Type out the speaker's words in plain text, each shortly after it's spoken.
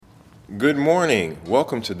Good morning.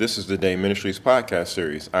 Welcome to This is the Day Ministries podcast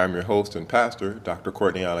series. I'm your host and pastor, Dr.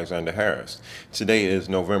 Courtney Alexander Harris. Today is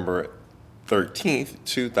November 13th,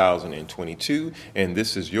 2022, and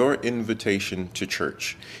this is your invitation to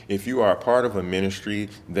church. If you are a part of a ministry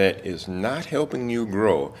that is not helping you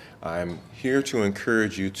grow, I'm here to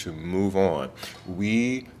encourage you to move on.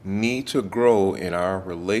 We need to grow in our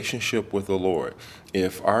relationship with the Lord.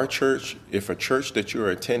 If a church that you're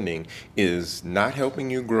attending is not helping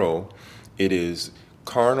you grow, it is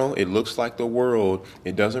carnal, it looks like the world,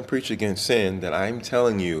 it doesn't preach against sin, then I'm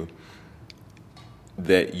telling you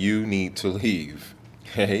that you need to leave.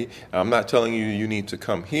 Okay? I'm not telling you you need to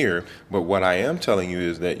come here, but what I am telling you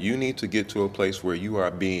is that you need to get to a place where you are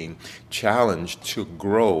being challenged to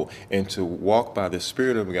grow and to walk by the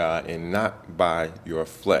Spirit of God and not by your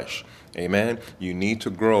flesh. Amen. You need to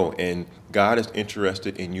grow, and God is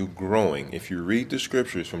interested in you growing. If you read the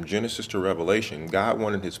scriptures from Genesis to Revelation, God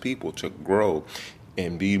wanted his people to grow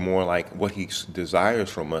and be more like what he desires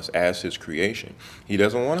from us as his creation. He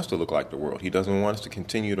doesn't want us to look like the world. He doesn't want us to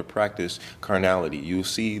continue to practice carnality. You'll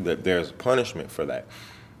see that there's punishment for that.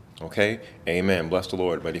 Okay? Amen. Bless the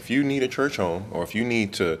Lord. But if you need a church home, or if you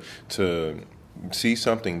need to see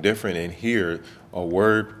something different and hear a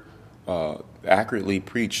word accurately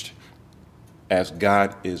preached as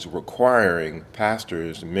God is requiring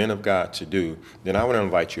pastors, men of God to do, then I want to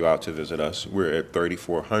invite you out to visit us. We're at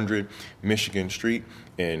 3400 Michigan Street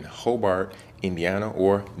in Hobart, Indiana,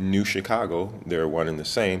 or New Chicago. They're one and the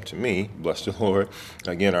same to me. Bless the Lord.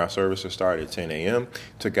 Again, our services start at 10 a.m.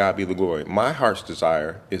 To God be the glory. My heart's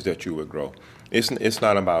desire is that you would grow. It's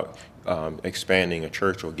not about expanding a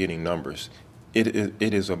church or getting numbers. It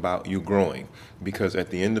is about you growing, because at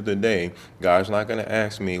the end of the day, God's not going to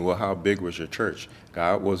ask me, well, how big was your church?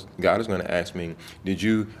 God is going to ask me, did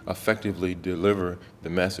you effectively deliver the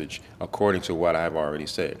message according to what I've already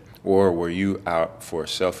said? Or were you out for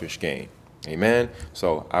selfish gain? Amen.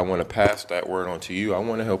 So I want to pass that word on to you. I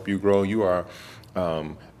want to help you grow. You are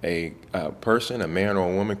a person, a man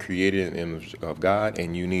or a woman created in the image of God,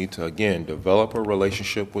 and you need to, again, develop a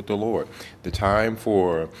relationship with the Lord. The time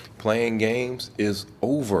for playing games is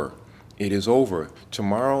over. It is over.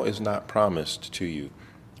 Tomorrow is not promised to you.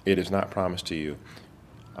 It is not promised to you.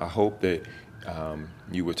 I hope that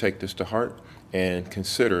you would take this to heart and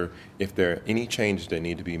consider if there are any changes that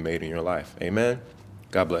need to be made in your life. Amen.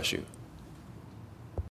 God bless you.